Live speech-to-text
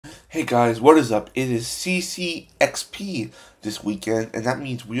Hey guys, what is up? It is Ccxp this weekend, and that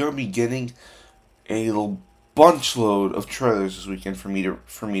means we are beginning a little bunch load of trailers this weekend for me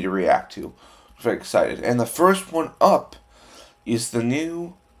to react to. I'm very excited. And the first one up is the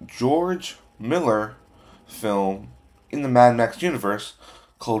new George Miller film in the Mad Max universe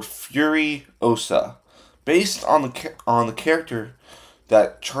called Furiosa, based on the character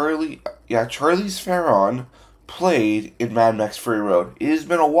that Charlize Theron played in Mad Max Fury Road. It has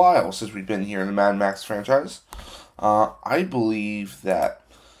been a while since we've been here in the Mad Max franchise. I believe that...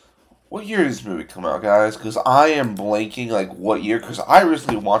 What year did this movie come out, guys? Because I am blanking, like, what year. Because I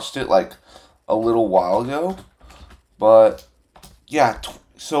recently watched it, like, a little while ago. But, yeah.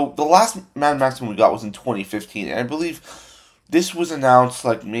 So, the last Mad Max one we got was in 2015. And I believe this was announced,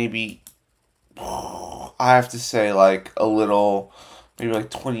 like, maybe... I have to say, like, a little... Maybe like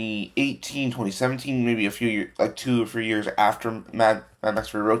 2018, 2017, maybe a few years, like 2 or 3 years after Mad Max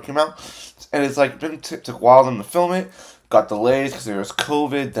Fury Road came out. And it's like, took a while for them to film it. Got delays because there was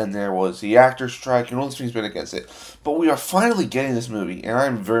COVID, then there was the actor strike, and all these things been against it. But we are finally getting this movie, and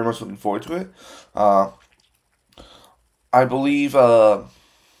I'm very much looking forward to it. I believe,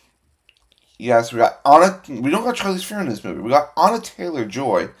 yes, we don't got Charlize Theron in this movie. We got Anna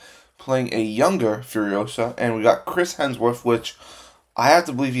Taylor-Joy playing a younger Furiosa, and we got Chris Hemsworth, which... I have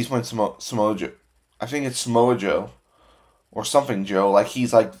to believe he's playing Samoa Joe. I think it's Samoa Joe. Or something Joe. Like,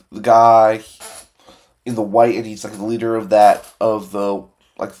 he's like the guy in the white, and he's like the leader of the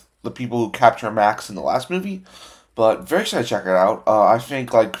people who capture Max in the last movie. But very excited to check it out. I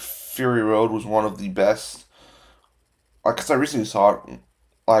think, like, Fury Road was one of the best. Like, because I recently saw it,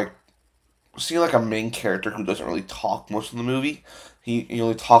 like, seeing like a main character who doesn't really talk most of the movie. He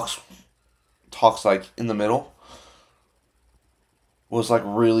only talks like in the middle. Was like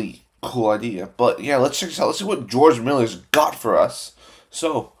really cool idea. But yeah, let's check this out. Let's see what George Miller's got for us.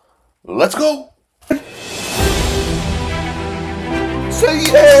 So, let's go! Say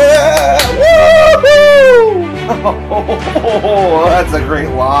yeah! Woohoo! Oh, that's a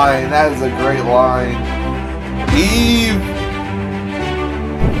great line. That is a great line. Eve!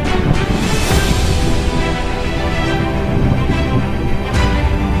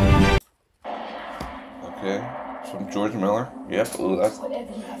 Okay. From George Miller. Yep. Ooh, that's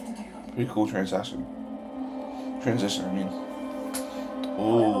pretty cool transition. I mean.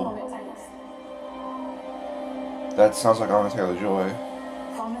 Ooh. That sounds like Anna Taylor-Joy.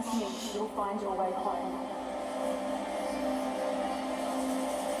 Promise me you'll find your way home.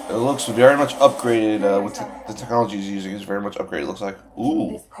 It looks very much upgraded with the technology he's using. Is very much upgraded. It looks like.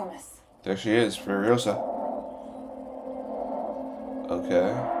 Ooh. There she is, Furiosa.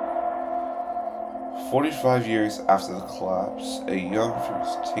 Okay. 45 years after the collapse, a young Fury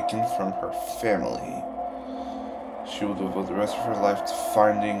is taken from her family. She will devote the rest of her life to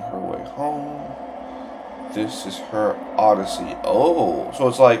finding her way home. This is her odyssey. Oh, so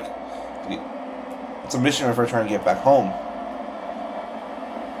it's like, it's a mission of her trying to get back home.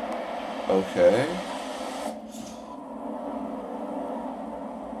 Okay.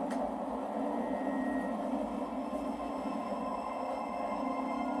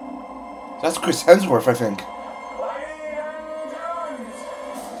 That's Chris Hemsworth, I think.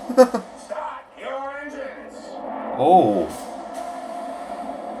 Start your engines. Oh.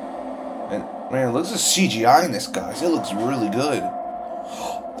 And man, it looks like CGI in this, guys. It looks really good.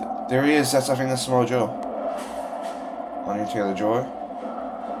 There he is. I think that's Samoa Joe. Anya Taylor-Joy.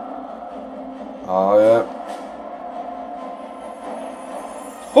 Oh, yeah.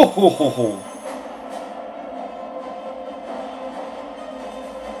 Ho ho ho ho.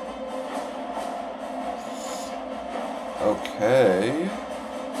 Okay.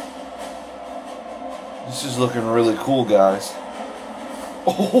 This is looking really cool, guys.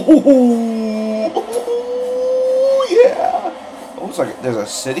 Oh, yeah. Oh, it's like there's a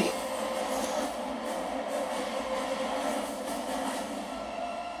city.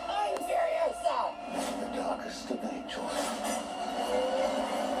 I'm Furiosa, the darkest of angels.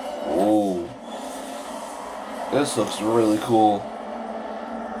 Oh. This looks really cool.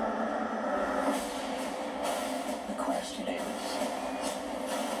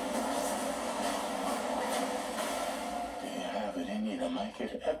 Make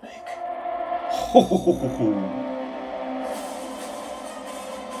it epic.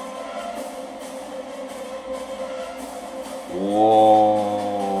 Whoa.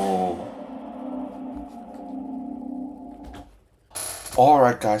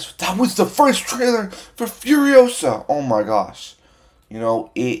 Alright, guys. That was the first trailer for Furiosa. Oh my gosh. You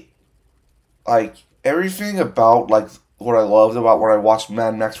know, like, everything about, like, what I loved about when I watched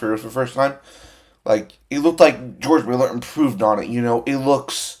Mad Max Furiosa for the first time, like, it looked like George Miller improved on it, you know, it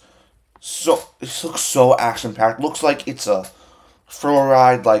looks So this looks so action packed. Looks like it's a thrill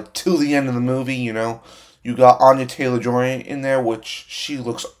ride, like to the end of the movie. You know, you got Anya Taylor-Joy in there, which she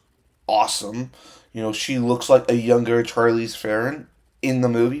looks awesome. You know, she looks like a younger Charlize Theron in the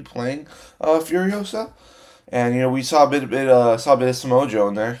movie playing Furiosa. And you know, we saw a bit of Samoa Joe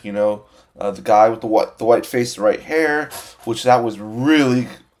in there. You know, the guy with the white face, the right hair, which that was really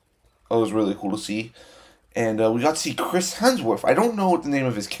cool to see. And we got to see Chris Hemsworth. I don't know what the name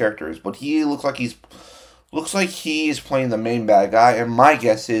of his character is, but he looks like he is playing the main bad guy. And my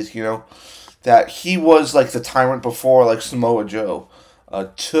guess is, you know, that he was like the tyrant before, like Samoa Joe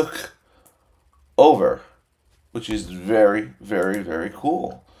took over, which is very, very, very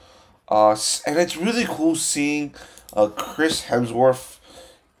cool. And it's really cool seeing Chris Hemsworth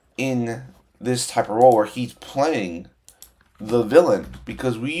in this type of role where he's playing the villain,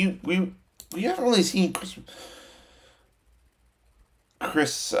 because we haven't really seen Chris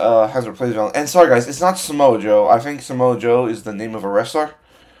Hemsworth play the villain. And sorry guys, it's not Samoa Joe. I think Samoa Joe is the name of a wrestler.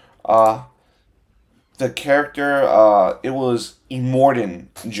 The character it was Immortan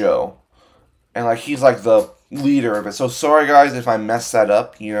Joe, and like he's like the leader of it. So sorry guys if I messed that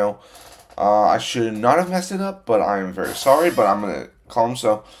up. You know, I should not have messed it up, but I am very sorry. But I'm gonna call him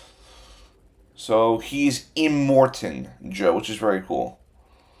so. So he's Immortan Joe, which is very cool.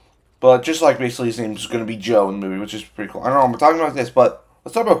 But just like basically his name is going to be Joe in the movie, which is pretty cool. I don't know, I'm talking about this, but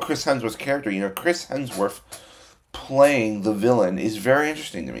let's talk about Chris Hemsworth's character. You know, Chris Hemsworth playing the villain is very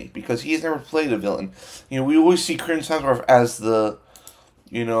interesting to me, because he's never played a villain. You know, we always see Chris Hemsworth as the,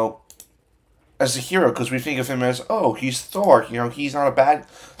 you know, as a hero, because we think of him as, oh, he's Thor. You know, he's not a bad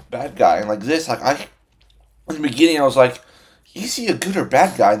guy. And like this, like in the beginning I was like, is he a good or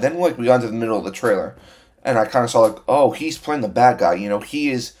bad guy? And then like we got into the middle of the trailer, and I kind of saw like, oh, he's playing the bad guy. You know, he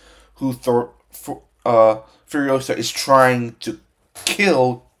is who Furiosa is trying to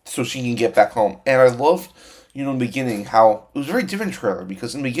kill so she can get back home. And I loved, you know, in the beginning how it was a very different trailer,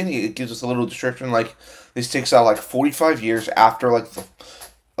 because in the beginning it gives us a little description like this takes out like 45 years after like the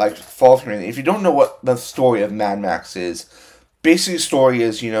fall of humanity. If you don't know what the story of Mad Max is, basically the story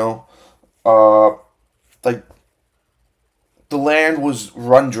is, you know, like the land was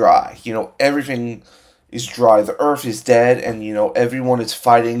run dry. You know, everything is dry. The earth is dead, and you know everyone is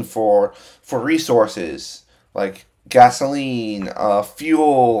fighting for resources like gasoline,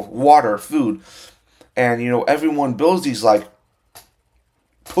 fuel, water, food, and you know everyone builds these like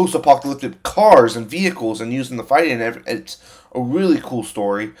post-apocalyptic cars and vehicles and using the fighting. And it's a really cool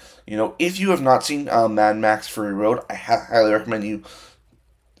story. You know, if you have not seen Mad Max Fury Road, I highly recommend you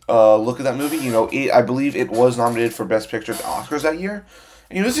look at that movie. You know, I believe it was nominated for Best Picture at the Oscars that year.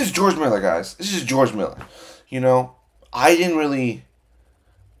 And, you know, this is George Miller, guys. This is George Miller. You know, I didn't really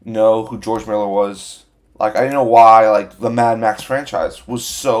know who George Miller was. Like, I didn't know why, like, the Mad Max franchise was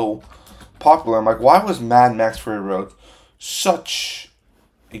so popular. I'm like, why was Mad Max Fury Road such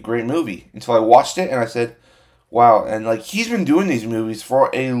a great movie? Until I watched it, and I said, wow. And, like, he's been doing these movies for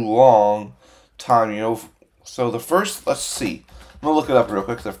a long time, you know. So, the first, let's see. I'm going to look it up real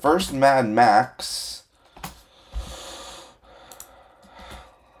quick. The first Mad Max,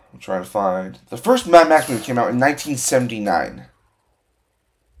 I'm trying to find. The first Mad Max movie came out in 1979.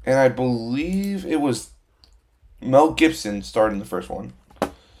 And I believe it was Mel Gibson starring the first one.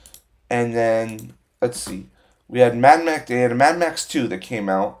 And then, let's see. They had a Mad Max 2 that came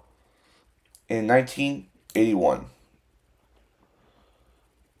out in 1981.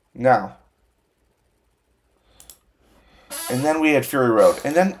 Now, and then we had Fury Road.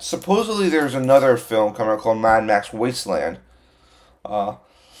 And then supposedly there's another film coming out called Mad Max Wasteland.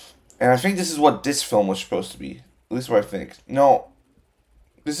 And I think this is what this film was supposed to be. At least what I think.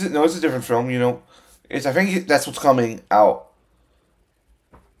 It's a different film, you know. I think that's what's coming out.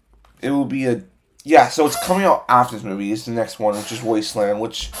 It will be so it's coming out after this movie. It's the next one, which is Wasteland,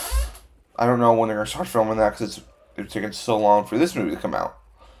 which I don't know when they're going to start filming that, because it's taken so long for this movie to come out.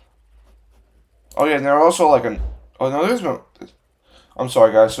 Oh yeah, and they're also like there's no. I'm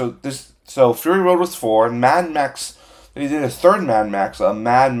sorry, guys. So Fury Road was 4. Mad Max. They did a third Mad Max,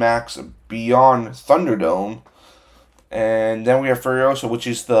 Mad Max Beyond Thunderdome, and then we have Furiosa, which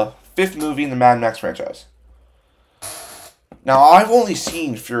is the 5th movie in the Mad Max franchise. Now I've only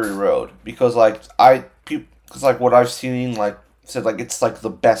seen Fury Road because what I've seen said like it's like the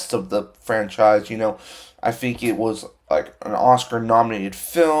best of the franchise. You know, I think it was like an Oscar nominated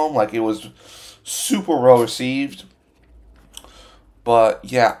film. Like it was super well received. But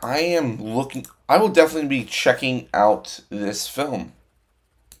yeah, I will definitely be checking out this film.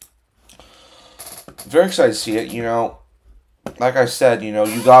 Very excited to see it, you know. Like I said, you know,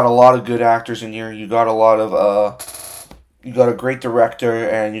 you got a lot of good actors in here. You got a lot of, you got a great director,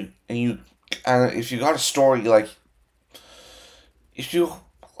 and if you got a story, like, if you,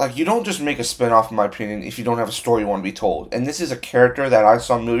 like, you don't just make a spin-off, in my opinion, if you don't have a story you want to be told. And this is a character that I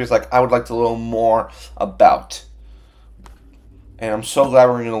saw in movies, like, I would like to know more about. And I'm so glad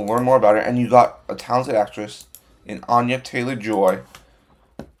we're going to learn more about it. And you got a talented actress in Anya Taylor-Joy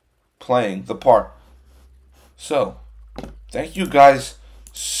playing the part. So, thank you guys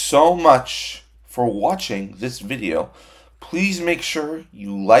so much for watching this video. Please make sure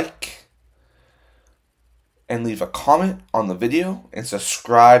you like and leave a comment on the video and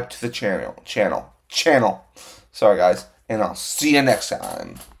subscribe to the channel. Sorry guys, and I'll see you next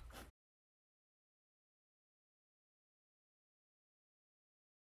time.